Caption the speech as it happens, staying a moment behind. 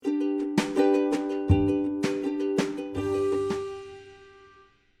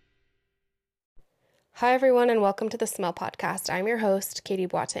Hi, everyone, and welcome to the Smell Podcast. I'm your host, Katie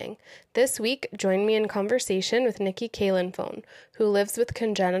Boateng. This week, join me in conversation with Nicky Chaleunphone, who lives with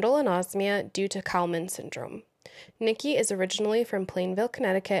congenital anosmia due to Kallmann syndrome. Nicky is originally from Plainville,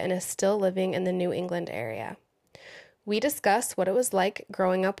 Connecticut, and is still living in the New England area. We discuss what it was like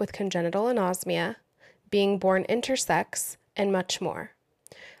growing up with congenital anosmia, being born intersex, and much more.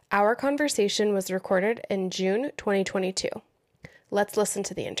 Our conversation was recorded in June 2022. Let's listen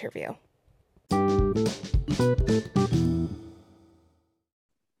to the interview.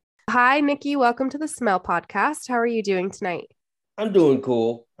 Hi, Nicky. Welcome to the Smell Podcast. How are you doing tonight? I'm doing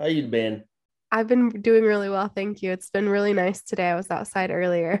cool. How you been? I've been doing really well, thank you. It's been really nice today. I was outside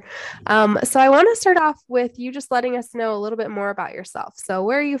earlier. So I want to start off with you just letting us know a little bit more about yourself. So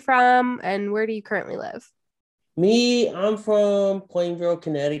where are you from and where do you currently live? I'm from Plainville,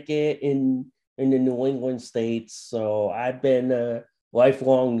 Connecticut in the New England states. So I've been a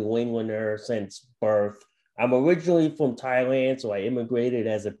lifelong New Englander since birth. I'm originally from Thailand, so I immigrated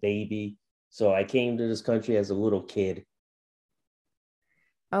as a baby. So I came to this country as a little kid.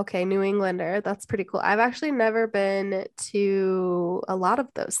 Okay, New Englander. That's pretty cool. I've actually never been to a lot of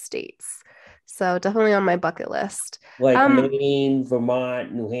those states. So definitely on my bucket list. Like Um, Maine,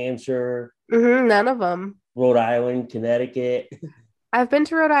 Vermont, New Hampshire, none of them. Rhode Island, Connecticut. I've been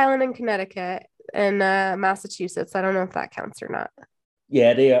to Rhode Island and Connecticut and Massachusetts. I don't know if that counts or not.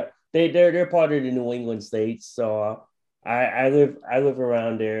 Yeah, they are. They're part of the New England states. So I live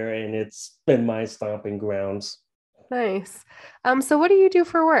around there, and it's been my stomping grounds. Nice. So what do you do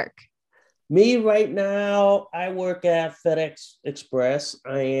for work? Me right now, I work at FedEx Express.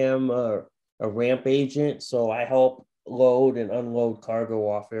 I am a ramp agent, so I help load and unload cargo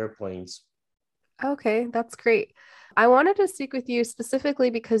off airplanes. Okay, that's great. I wanted to speak with you specifically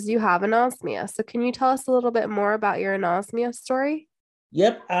because you have anosmia. So can you tell us a little bit more about your anosmia story?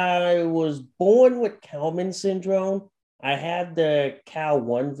 Yep, I was born with Kallmann syndrome. I have the Cal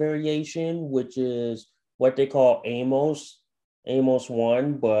 1 variation, which is what they call Amos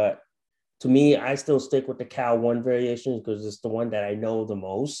 1, but to me, I still stick with the Cal 1 variation because it's the one that I know the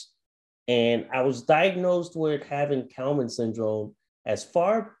most. And I was diagnosed with having Kallmann syndrome as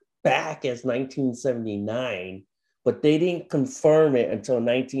far back as 1979, but they didn't confirm it until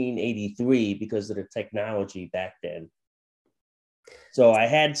 1983 because of the technology back then. So I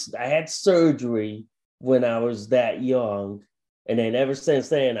had surgery when I was that young, and then ever since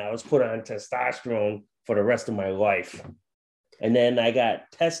then I was put on testosterone for the rest of my life. And then I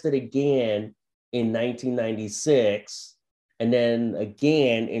got tested again in 1996, and then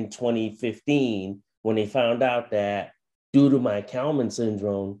again in 2015 when they found out that due to my Kallmann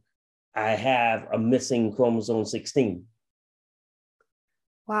syndrome, I have a missing chromosome 16.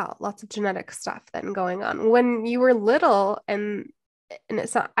 Wow, lots of genetic stuff then going on. When you were little and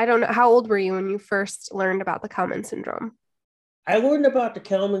it's not, I don't know, how old were you when you first learned about the Kallmann syndrome? I learned about the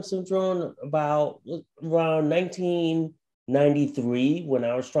Kallmann syndrome about around 1993 when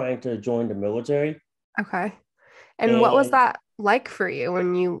I was trying to join the military. Okay. And what was And that like for you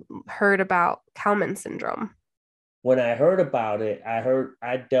when you heard about Kallmann syndrome? when I heard about it,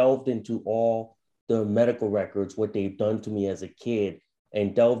 I delved into all the medical records, what they've done to me as a kid,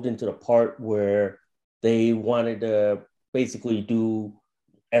 and delved into the part where they wanted to basically do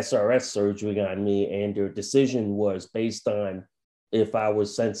SRS surgery on me, and their decision was based on if I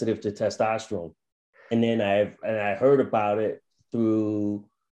was sensitive to testosterone. And I heard about it through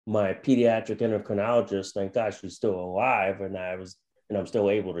my pediatric endocrinologist. Thank God she's still alive, and I'm still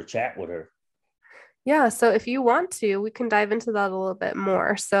able to chat with her. Yeah, so if you want to, we can dive into that a little bit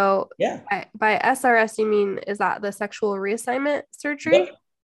more. So Yeah. by SRS, you mean is that the sexual reassignment surgery? Yep.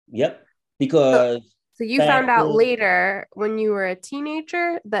 Yep. So, Because so you found back out then, later when you were a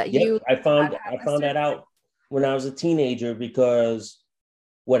teenager that you yep, I had found had I this found that surgery? out when I was a teenager because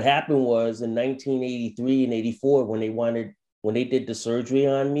what happened was in 1983 and 84 when they did the surgery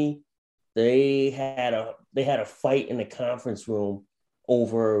on me, they had a fight in the conference room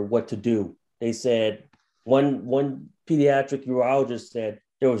over what to do. They said one pediatric urologist said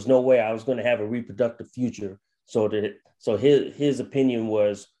there was no way I was going to have a reproductive future. So his opinion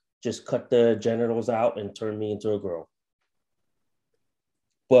was just cut the genitals out and turn me into a girl.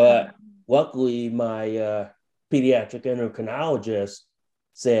 But luckily, my pediatric endocrinologist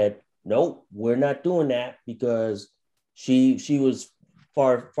said, "Nope, we're not doing that," because she was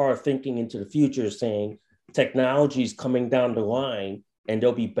far thinking into the future, saying technology is coming down the line, and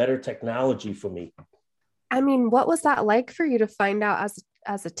there'll be better technology for me. I mean, what was that like for you to find out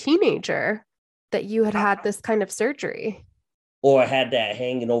as a teenager that you had had this kind of surgery? Or I had that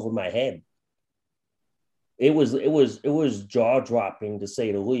hanging over my head. It was jaw dropping to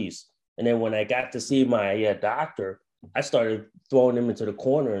say the least. And then when I got to see my doctor, I started throwing him into the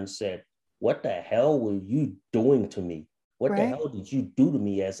corner and said, "What the hell were you doing to me? What the Right. hell did you do to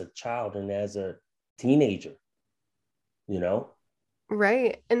me as a child and as a teenager?" You know?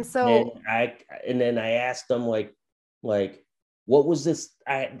 Right. And And so, then I asked them like what was this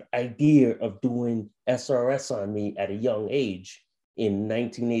idea of doing SRS on me at a young age in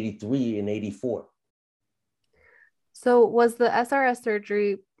 1983 and 84? so was the SRS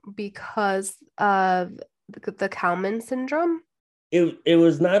surgery because of the Kallmann syndrome? It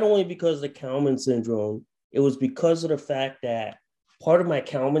was not only because of the Kallmann syndrome, it was because of the fact that part of my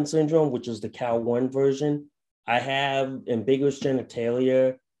Kallmann syndrome, which is the Cal1 version, I have ambiguous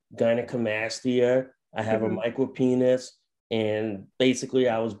genitalia, gynecomastia, I have a Mhm. micropenis, and basically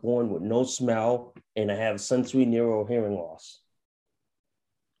I was born with no smell and I have sensory neural hearing loss.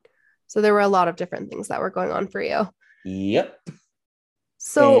 So there were a lot of different things that were going on for you. Yep. And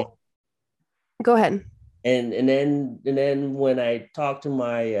So go ahead. and then when I talked to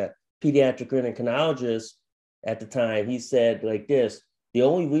my pediatric endocrinologist at the time, he said like this: the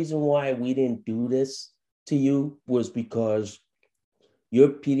only reason why we didn't do this to you was because your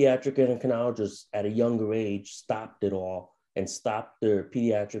pediatric endocrinologist at a younger age stopped it all and stopped their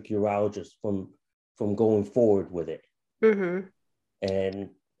pediatric urologist from going forward with it. Mm-hmm.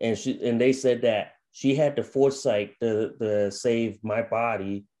 And they said that she had the foresight to save my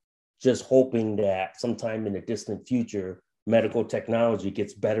body, just hoping that sometime in the distant future medical technology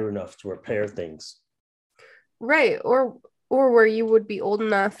gets better enough to repair things. Right. Or where you would be old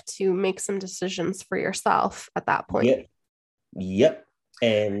enough to make some decisions for yourself at that point. Yep. Yep.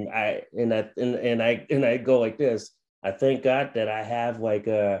 And I go like this: I thank God that I have like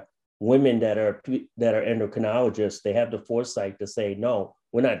women that are endocrinologists. They have the foresight to say no,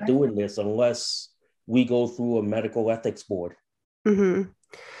 we're not Right. doing this unless we go through a medical ethics board. Mm-hmm.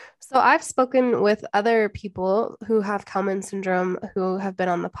 So I've spoken with other people who have Kallmann syndrome who have been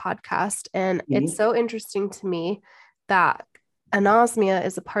on the podcast, and it's Mhm. so interesting to me that anosmia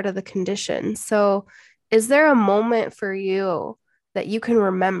is a part of the condition. So is there a moment for you that you can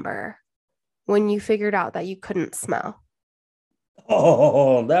remember when you figured out that you couldn't smell?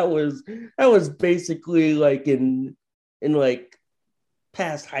 Oh, that was basically like in like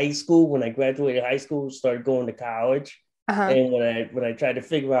past high school when I graduated high school, started going to college. Uh-huh. And when I tried to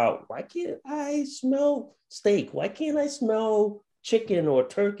figure out why can't I smell steak? Why can't I smell chicken or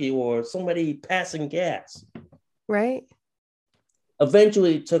turkey or somebody passing gas? Right?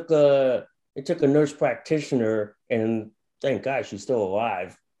 Eventually it took a nurse practitioner, and thank God she's still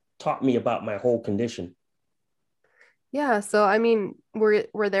alive, taught me about my whole condition. Yeah, so I mean,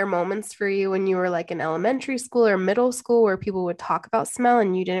 were there moments for you when you were like in elementary school or middle school where people would talk about smell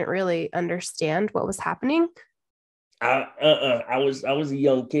and you didn't really understand what was happening? I was a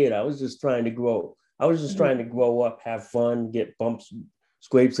young kid. I was just trying to grow. I was just Mhm. trying to grow up, have fun, get bumps,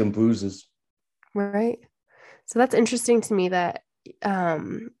 scrapes, and bruises. Right. So that's interesting to me that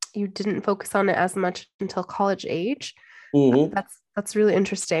you didn't focus on it as much until college age. Hmm. That's really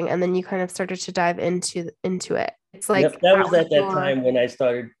interesting. And then you kind of started to dive into it. It's Yep, like that that was was at that your time when I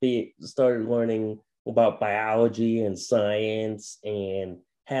started learning about biology and science, and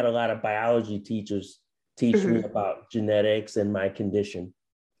had a lot of biology teachers teach me Mhm. about genetics and my condition.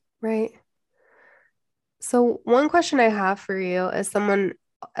 Right. So one question I have for you as someone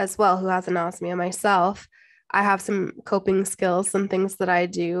as well who has anosmia myself, I have some coping skills, some things that I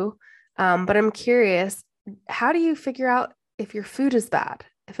do. But I'm curious, how do you figure out if your food is bad,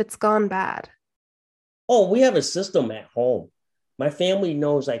 if it's gone bad? Oh, we have a system at home. My family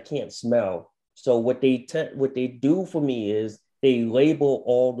knows I can't smell, so what they do for me is they label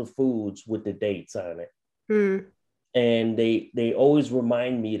all the foods with the dates on it, Hmm. and they always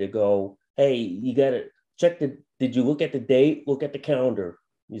remind me to go, hey, you gotta check the. Did you look at the date? Look at the calendar.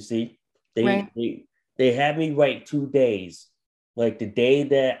 You see, Right. they have me write 2 days, like the day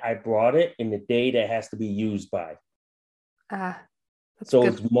that I brought it and the day that has to be used by. Ah, that's a So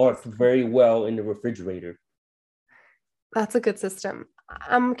good it's marked very well in the refrigerator. that's a good system.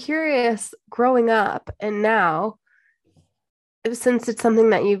 I'm curious, growing up and now, since it's something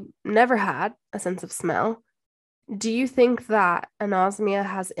that you've never had a sense of smell, do you think that anosmia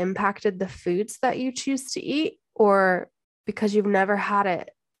has impacted the foods that you choose to eat? Or because you've never had it,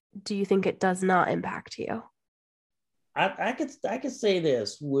 do you think it does not impact you? I could say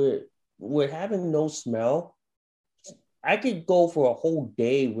this with having no smell. I could go for a whole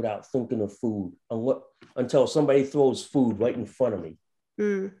day without thinking of food until somebody throws food right in front of me.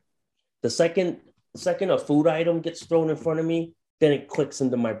 Mm, The second a food item gets thrown in front of me, then it clicks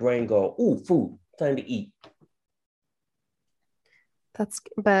into my brain. Go, ooh, food, time to eat.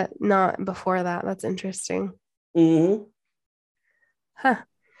 but not before that. That's interesting. Mm-hmm. Huh.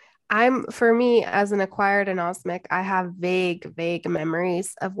 For me, as an acquired anosmic, I have vague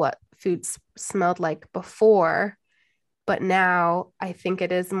memories of what foods smelled like before, but now I think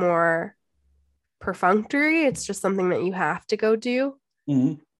it is more perfunctory. It's just something that you have to go do.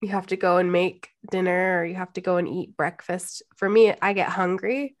 Mm-hmm. You have to go and make dinner or you have to go and eat breakfast. For me, I get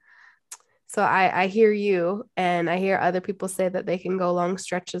hungry. So I hear you and I hear other people say that they can go long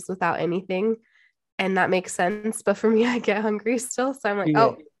stretches without anything. And that makes sense. But for me, I get hungry still. So I'm like, Yeah.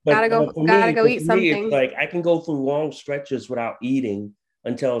 oh, gotta go eat For me, it's something. like I can go through long stretches without eating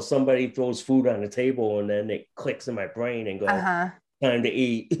until somebody throws food on the table and then it clicks in my brain and go, Uh-huh. time to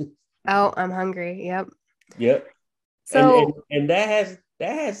eat. Oh, I'm hungry. Yep. Yep. And So, and that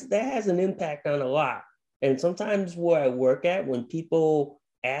has an impact on a lot. And sometimes where I work at, when people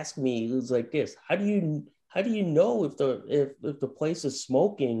ask me, it's like this, how do you know if the place is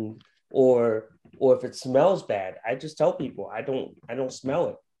smoking or if it smells bad? I just tell people I don't smell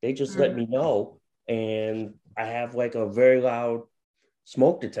it. They just let mm, me know. And I have like a very loud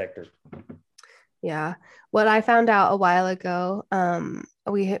smoke detector. yeah. What I found out a while ago,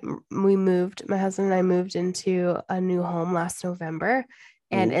 we moved, my husband and I moved into a new home last November.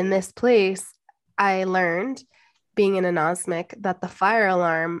 And Mhm. in this place, I learned being an anosmic that the fire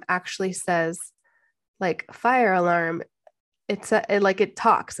alarm actually says like fire alarm. Like it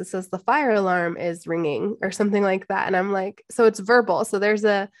talks. It says the fire alarm is ringing or something like that. And I'm like, so it's verbal. So there's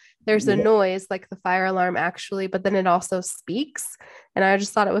a Yeah. noise like the fire alarm actually, but then it also speaks. And I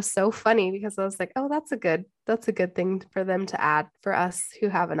just thought it was so funny because I was like, oh, that's a good thing for them to add for us who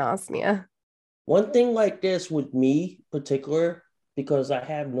have anosmia. One thing like this with me particular, because I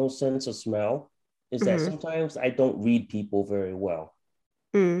have no sense of smell, is that Hmm. sometimes I don't read people very well.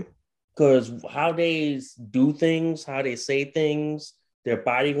 Mm. Because how they do things, how they say things, their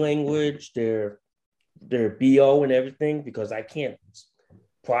body language, their BO and everything, because I can't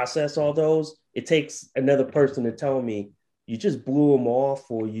process all those. It takes another person to tell me you just blew them off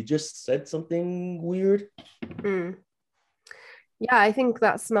or you just said something weird. Mm. Yeah, I think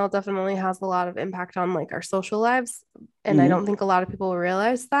that smell definitely has a lot of impact on like our social lives. And I don't Mm-hmm. think a lot of people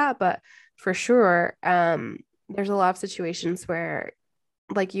realize that, but for sure, there's a lot of situations where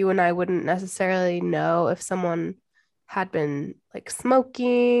like you and I wouldn't necessarily know if someone had been like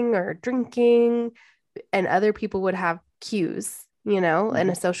smoking or drinking, and other people would have cues, in a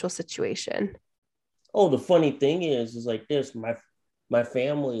Mm-hmm. social situation. Oh, the funny thing is like this. My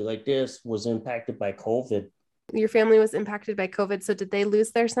family like this was impacted by COVID. Your family was impacted by COVID, so did they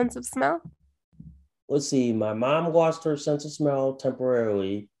lose their sense of smell? Let's see, my mom lost her sense of smell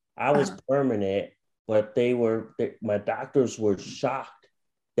temporarily. I was Uh, permanent, but my doctors were shocked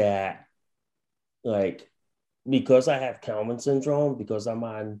that like because I have Kallmann syndrome, because I'm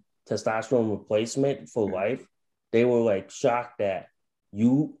on testosterone replacement for life, they were like shocked that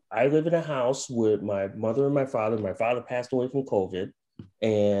I live in a house with my mother and my father. My father passed away from COVID,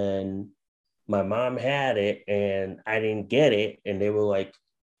 and my mom had it, and I didn't get it. And they were like,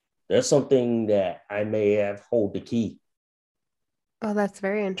 there's something that I may have hold the key. oh, that's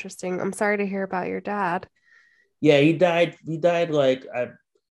very interesting. I'm sorry to hear about your dad. Yeah, he died. He died I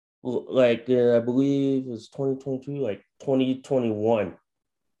believe it was 2022, like 2021.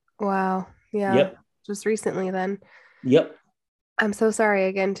 Wow. Yeah, Yep. just recently then. Yep. I'm so sorry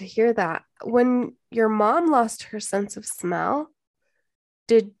again to hear that. When your mom lost her sense of smell,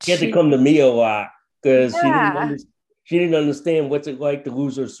 did She had to she? come to me a lot because Yeah. she didn't understand what's it like to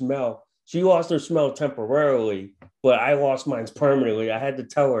lose her smell. She lost her smell temporarily, but I lost mine permanently. I had to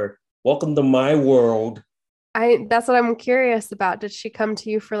tell her, "Welcome to my world." That's what I'm curious about. Did she come to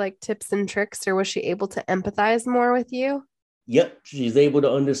you for like tips and tricks, or was she able to empathize more with you? Yep, she's able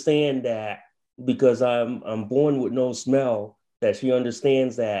to understand that because I'm born with no smell. That she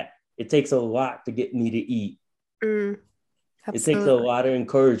understands that it takes a lot to get me to eat. Mm, It takes a absolutely. lot of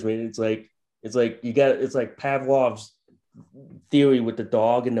encouragement. It's like Pavlov's theory with the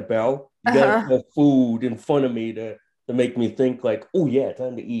dog and the bell. You got to Uh-huh. put food in front of me to make me think like, oh yeah,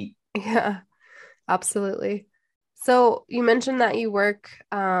 time to eat. Yeah, absolutely. So you mentioned that you work,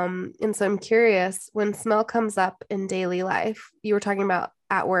 and so I'm curious, when smell comes up in daily life, you were talking about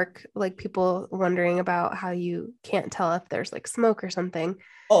at work, like people wondering about how you can't tell if there's like smoke or something.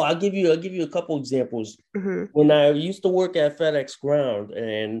 Oh, I'll give you a couple examples. Hmm. When I used to work at FedEx Ground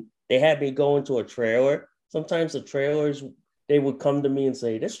and they had me go into a trailer, sometimes the trailers they would come to me and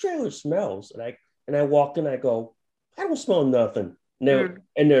say, "This trailer smells," and I walk in, I go, "I don't smell nothing,"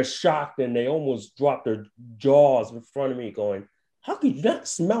 and they're shocked and they almost drop their jaws in front of me, going, "How could you not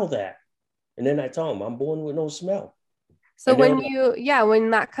smell that?" And then I tell them, "I'm born with no smell." So And they're when like, when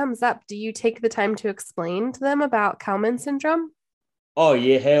that comes up, do you take the time to explain to them about Kallmann syndrome? oh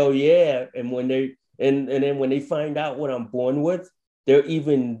yeah, hell yeah. And when they and then when they find out what I'm born with, they're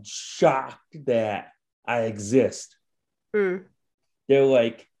even shocked that I exist. Mm, They're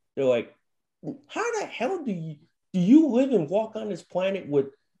like, they're like, how the hell do you live and walk on this planet with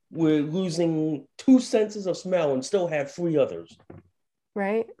we're losing two senses of smell and still have three others?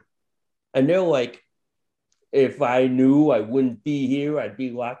 right. And they're like, if I knew I wouldn't be here, I'd be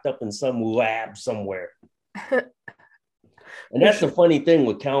locked up in some lab somewhere. And For that's the sure. funny thing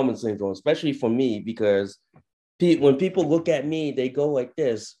with Kallmann syndrome, especially for me, because when people look at me, they go like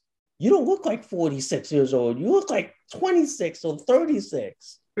this: "You don't look like 46 years old. You look like 26 or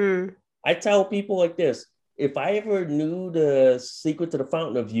 36." Mm, I tell people like this: if I ever knew the secret to the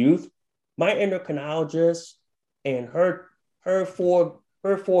fountain of youth, my endocrinologist and her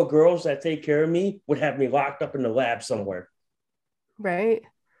four girls that take care of me would have me locked up in the lab somewhere. right.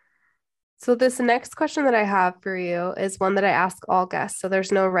 So this next question that I have for you is one that I ask all guests. So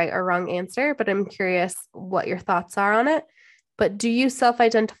there's no right or wrong answer, but I'm curious what your thoughts are on it. But do you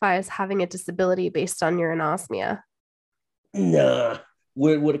self-identify as having a disability based on your anosmia? Nah,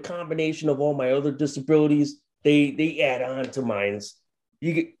 with a combination of all my other disabilities, they add on to mine.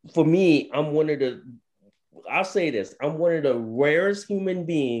 For me, I'm one of the. I'll say this: I'm one of the rarest human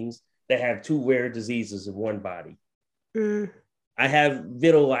beings that have two rare diseases in one body. Mm, I have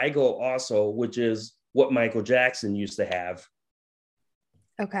vitiligo also, which is what Michael Jackson used to have.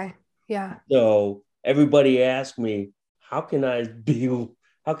 okay. Yeah. So everybody asked me, how can I be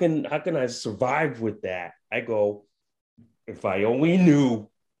how can I survive with that? I go, if I only knew.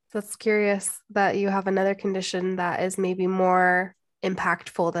 That's curious that you have another condition that is maybe more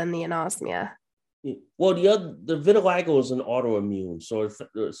impactful than the anosmia. Well, the vitiligo is an autoimmune, so it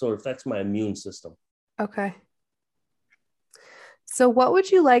affects my immune system. Okay. So what would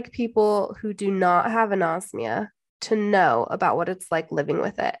you like people who do not have anosmia to know about what it's like living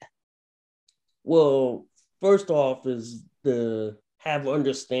with it? Well, first off is the have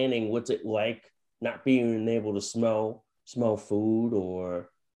understanding what's it like not being able to smell food or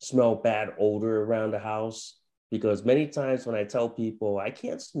smell bad odor around the house. Because many times when I tell people I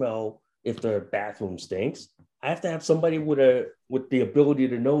can't smell if the bathroom stinks, I have to have somebody with the ability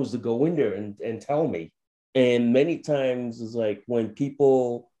to nose to go in there and tell me. And many times it's like when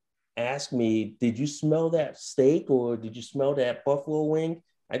people ask me, did you smell that steak or did you smell that buffalo wing?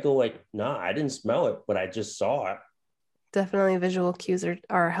 I go like, nah, I didn't smell it, but I just saw it. Definitely visual cues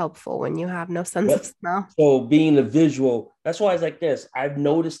are helpful when you have no sense of Yep. smell. So being a visual, that's why it's like this. I've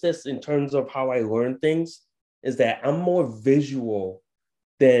noticed this in terms of how I learn things, is that I'm more visual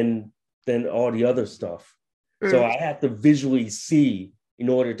than all the other stuff. So Mm, I have to visually see in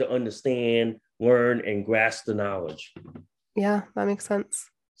order to understand, learn, and grasp the knowledge. yeah, that makes sense.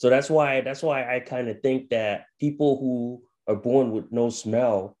 So that's why I kind of think that people who are born with no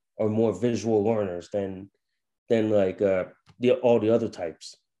smell are more visual learners than like the all the other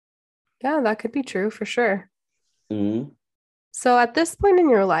types. Yeah, that could be true for sure. Mm-hmm. So at this point in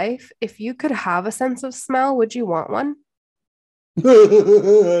your life, if you could have a sense of smell, would you want one?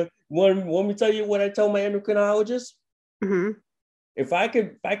 Want me to tell you what I tell my endocrinologist? Hmm. If I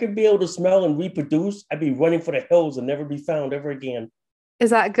could be able to smell and reproduce, I'd be running for the hills and never be found ever again. Is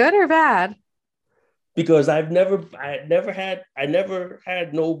that good or bad? Because I never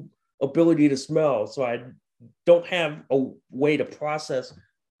had no ability to smell, so I don't have a way to process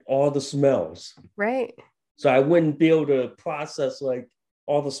all the smells. Right. So I wouldn't be able to process like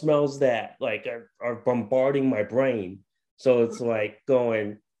all the smells that like are bombarding my brain. So it's like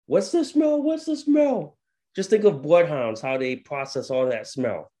going, what's the smell? What's the smell? Just think of bloodhounds, how they process all that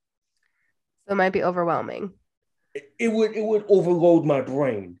smell. So it might be overwhelming. It would overload my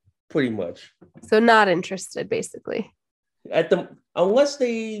brain pretty much. So not interested, basically. At the unless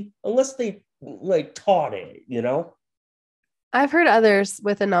they like taught it, you know. I've heard others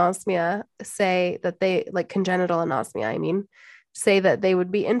with anosmia say that they like congenital anosmia, I mean, say that they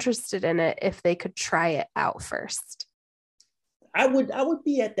would be interested in it if they could try it out first. I would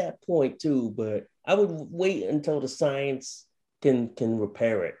be at that point too, but I would wait until the science can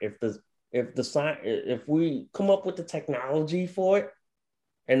repair it. If the science if we come up with the technology for it,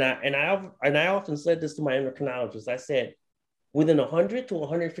 and I often said this to my endocrinologist, I said within 100 to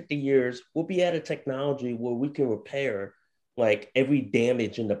 150 years, we'll be at a technology where we can repair like every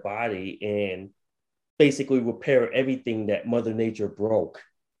damage in the body and basically repair everything that Mother Nature broke,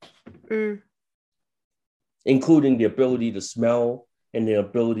 Mm, including the ability to smell and the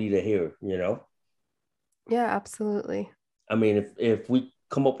ability to hear, you know? yeah, absolutely. I mean, if we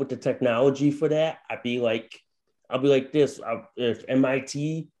come up with the technology for that, I'll be like this. If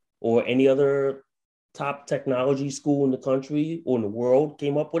MIT or any other top technology school in the country or in the world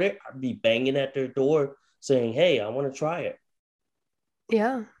came up with it, I'd be banging at their door saying, "Hey, I want to try it."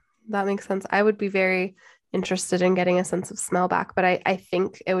 Yeah, that makes sense. I would be very interested in getting a sense of smell back, but I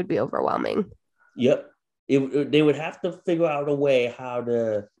think it would be overwhelming. Yep. They would have to figure out a way how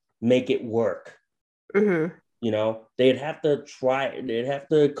to make it work. Mm-hmm. They'd have to try. They'd have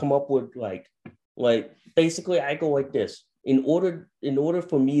to come up with like basically, I go like this. In order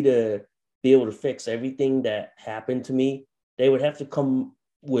for me to be able to fix everything that happened to me, they would have to come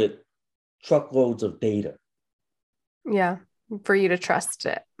with truckloads of data. Yeah, for you to trust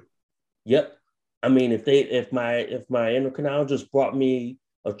it. Yep. I mean, if my endocrinologist brought me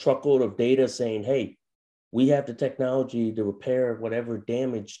a truckload of data saying, "Hey, we have the technology to repair whatever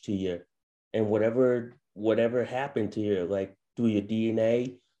damage to you and whatever happened to you, like through your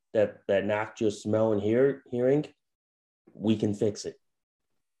DNA that knocked your smell and hearing, we can fix it."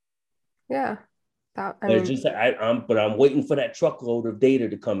 Yeah. That, I But it's mean, just I'm waiting for that truckload of data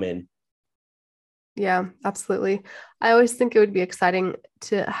to come in. yeah, absolutely. I always think it would be exciting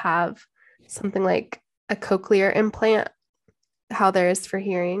to have something like a cochlear implant, how there is for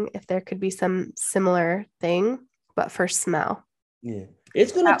hearing, if there could be some similar thing, but for smell. Yeah,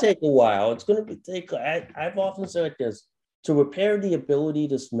 it's gonna That, take a while. It's gonna take. I've often said this: to repair the ability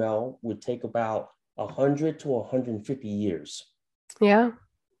to smell would take about 100 to 150 years. yeah.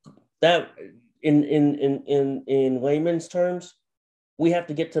 That in layman's terms, we have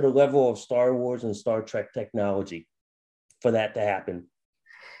to get to the level of Star Wars and Star Trek technology for that to happen.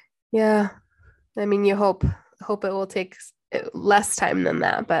 Yeah. I mean, you hope it will take less time than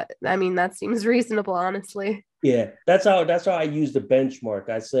that, but I mean, that seems reasonable, honestly. Yeah, that's how I use the benchmark.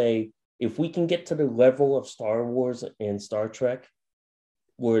 I say if we can get to the level of Star Wars and Star Trek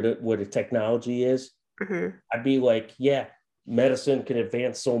where the technology is, Hmm. I'd be like, yeah, medicine can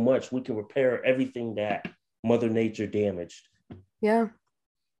advance so much. We can repair everything that Mother Nature damaged. Yeah.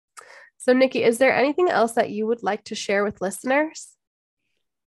 So, Nikki, is there anything else that you would like to share with listeners?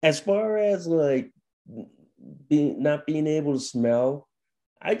 As far as like being not being able to smell,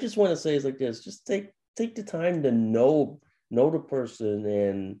 I just want to say it's like this: just take the time to know the person,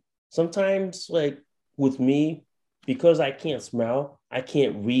 and sometimes like with me, because I can't smell, I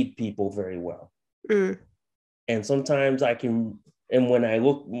can't read people very well, Mm, and sometimes I can, and when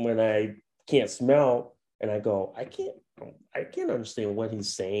I can't smell, and I go, I can't understand what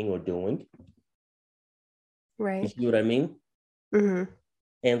he's saying or doing. You right. see what I mean? Hmm.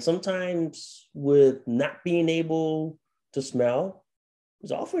 And sometimes with not being able to smell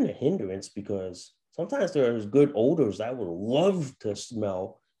is often a hindrance because sometimes there's good odors I would love to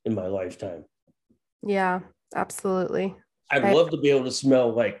smell in my lifetime. Yeah, absolutely. I'd I, love to be able to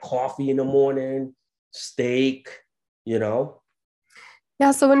smell like coffee in the morning, steak, you know.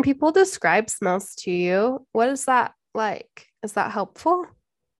 yeah. So, when people describe smells to you, what is that like? Is that helpful?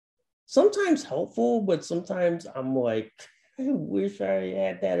 Sometimes helpful, but sometimes I'm like, I wish I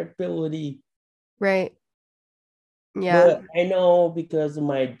had that ability. Right. Yeah. But I know because of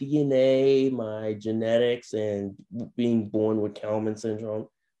my DNA, my genetics, and being born with Kallmann syndrome,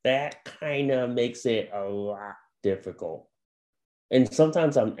 that kind of makes it a lot difficult. And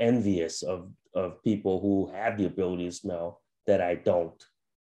sometimes I'm envious of people who have the ability to smell that I don't.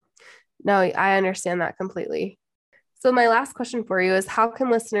 No, I understand that completely. So, my last question for you is how can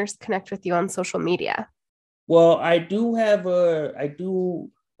listeners connect with you on social media? Well, I do have a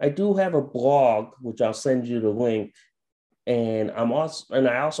blog which I'll send you the link, and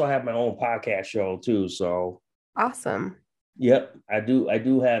I also have my own podcast show too. So Awesome. yep, I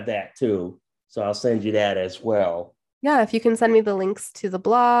do have that too. So I'll send you that as well. Yeah, if you can send me the links to the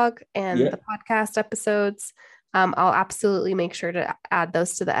blog and the Yep. podcast episodes, I'll absolutely make sure to add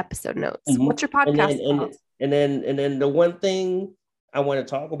those to the episode notes. Mhm. What's your And podcast then called? and then the one thing I want to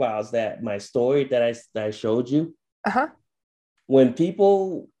talk about is that my story that I showed you, Uh-huh. when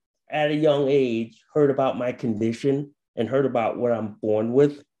people at a young age heard about my condition and heard about what I'm born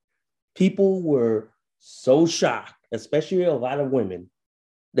with, people were so shocked, especially a lot of women.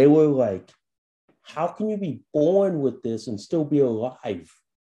 They were like, how can you be born with this and still be alive?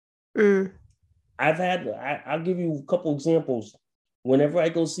 Mm, I'll give you a couple examples. Whenever I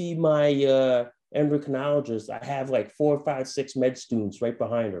go see my endocrinologist, I have like 4, 5, 6 med students right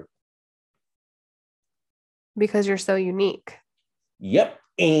behind her. because you're so unique. Yep.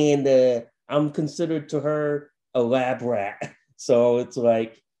 And I'm considered to her a lab rat. So it's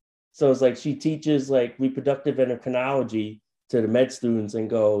like she teaches like reproductive endocrinology to the med students and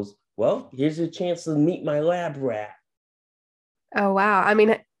goes, well, here's your chance to meet my lab rat. Oh, wow. I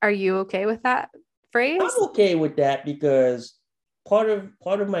mean, are you okay with that phrase? I'm okay with that because part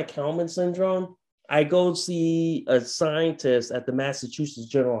of my Kallmann syndrome, I go see a scientist at the Massachusetts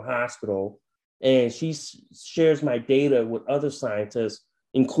General Hospital, and she shares my data with other scientists,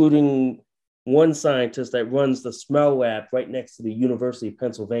 including one scientist that runs the smell lab right next to the University of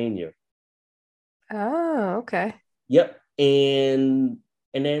Pennsylvania. Oh, okay. Yep, and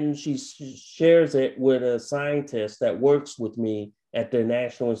then she shares it with a scientist that works with me at the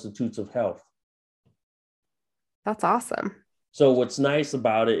National Institutes of Health. That's awesome. So what's nice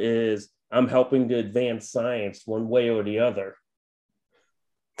about it is I'm helping to advance science one way or the other.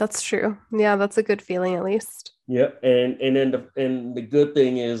 That's true. Yeah, that's a good feeling at least. Yep, and then the good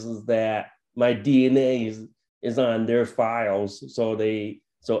thing is that my DNA is on their files,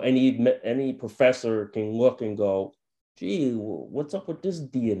 so any professor can look and go, gee, what's up with this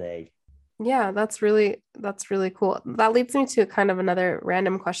DNA? Yeah, that's really cool. That leads me to kind of another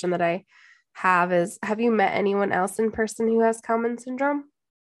random question that I have you met anyone else in person who has Kallmann syndrome?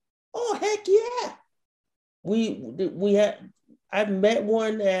 Oh heck yeah! We had I've met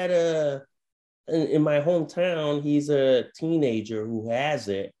one at in my hometown. He's a teenager who has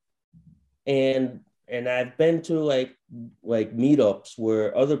it, and I've been to like meetups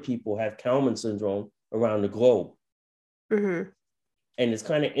where other people have Kallmann syndrome around the globe. Mm-hmm. And it's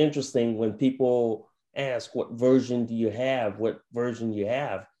kind of interesting when people ask, what version do you have? What version you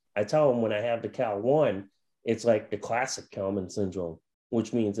have? I tell them when I have the Cal 1, it's like the classic Kallmann syndrome,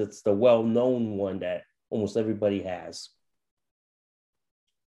 which means it's the well-known one that almost everybody has.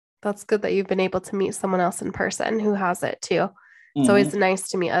 That's good that you've been able to meet someone else in person who has it too. It's always Mm-hmm. nice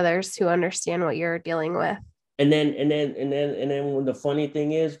to meet others who understand what you're dealing with. And then when the funny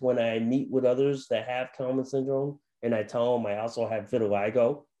thing is, when I meet with others that have Kallmann syndrome and I tell them I also have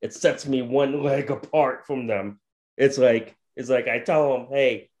vitiligo, it sets me one leg apart from them. It's like I tell them,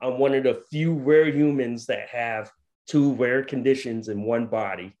 hey, I'm one of the few rare humans that have two rare conditions in one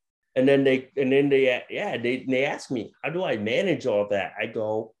body. And then they ask me, how do I manage all that? I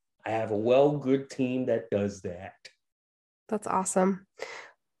go, I have a good team that does that. That's awesome.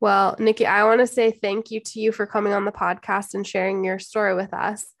 Well, Nicky, I want to say thank you to you for coming on the podcast and sharing your story with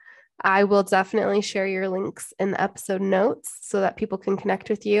us. I will definitely share your links in the episode notes so that people can connect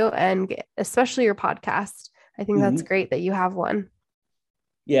with you and especially your podcast. I think that's Mm-hmm. great that you have one.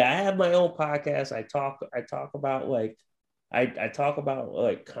 Yeah, I have my own podcast. I talk about I talk about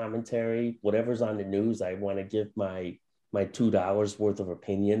like commentary, whatever's on the news. I want to give my $2 worth of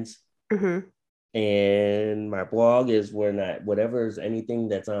opinions. Mm-hmm. And my blog is whatever is anything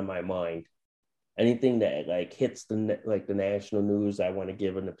that's on my mind. Anything that like hits the national news, I want to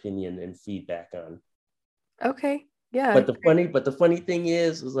give an opinion and feedback on. Okay. Yeah. But the funny thing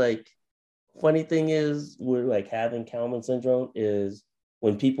is we're like having Kallmann syndrome is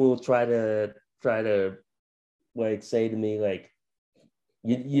when people try to like say to me like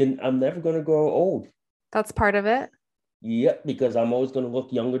I'm never gonna grow old. That's part of it. Yep, because I'm always gonna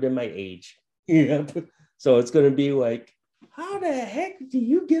look younger than my age. Yep. So it's gonna be like, how the heck do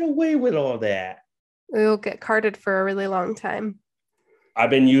you get away with all that? You'll get carded for a really long time.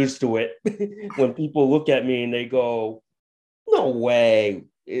 I've been used to it. When people look at me and they go, no way.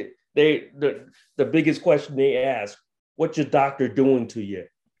 The biggest question they ask, what's your doctor doing to you?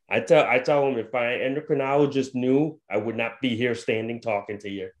 I tell them if my endocrinologist knew, I would not be here standing talking to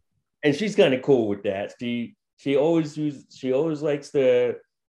you. And she's kind of cool with that. She always likes to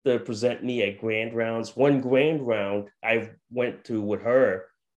present me at grand rounds. One grand round I went to with her,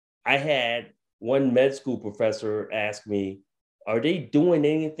 I had one med school professor ask me, are they doing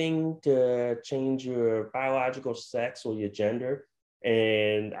anything to change your biological sex or your gender?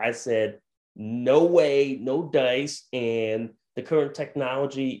 And I said, no way, no dice. And the current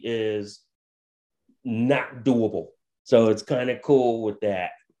technology is not doable. So it's kind of cool with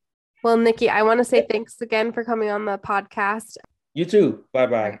that. Well, Nicky, I want to say thanks again for coming on the podcast. You too. Bye All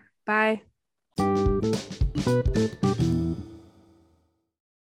right, bye. bye.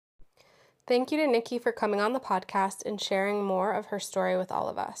 Thank you to Nicky for coming on the podcast and sharing more of her story with all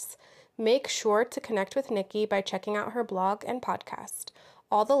of us. Make sure to connect with Nicky by checking out her blog and podcast.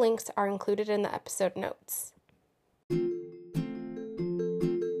 All the links are included in the episode notes.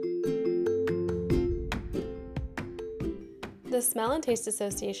 The Smell and Taste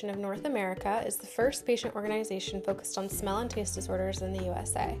Association of North America is the first patient organization focused on smell and taste disorders in the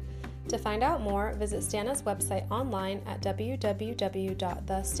USA. To find out more, visit STANA's website online at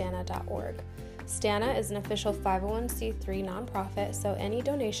www.thestana.org. STANA is an official 501c3 nonprofit, so any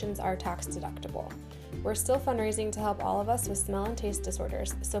donations are tax deductible. We're still fundraising to help all of us with smell and taste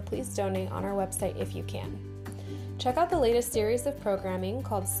disorders, so please donate on our website if you can. Check out the latest series of programming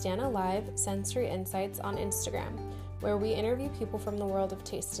called Stana Live Sensory Insights on Instagram, where we interview people from the world of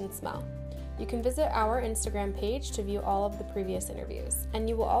taste and smell. You can visit our Instagram page to view all of the previous interviews, and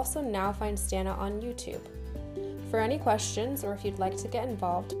you will also now find Stana on YouTube. For any questions or if you'd like to get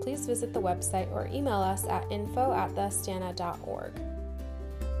involved, please visit the website or email us at info@thestana.org.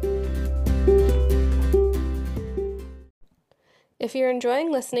 If you're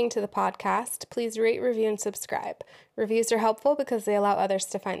enjoying listening to the podcast, please rate, review, and subscribe. Reviews are helpful because they allow others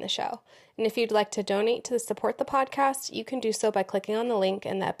to find the show. And if you'd like to donate to support the podcast, you can do so by clicking on the link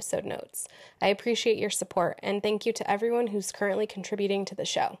in the episode notes. I appreciate your support, and thank you to everyone who's currently contributing to the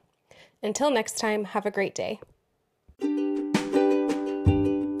show. Until next time, have a great day.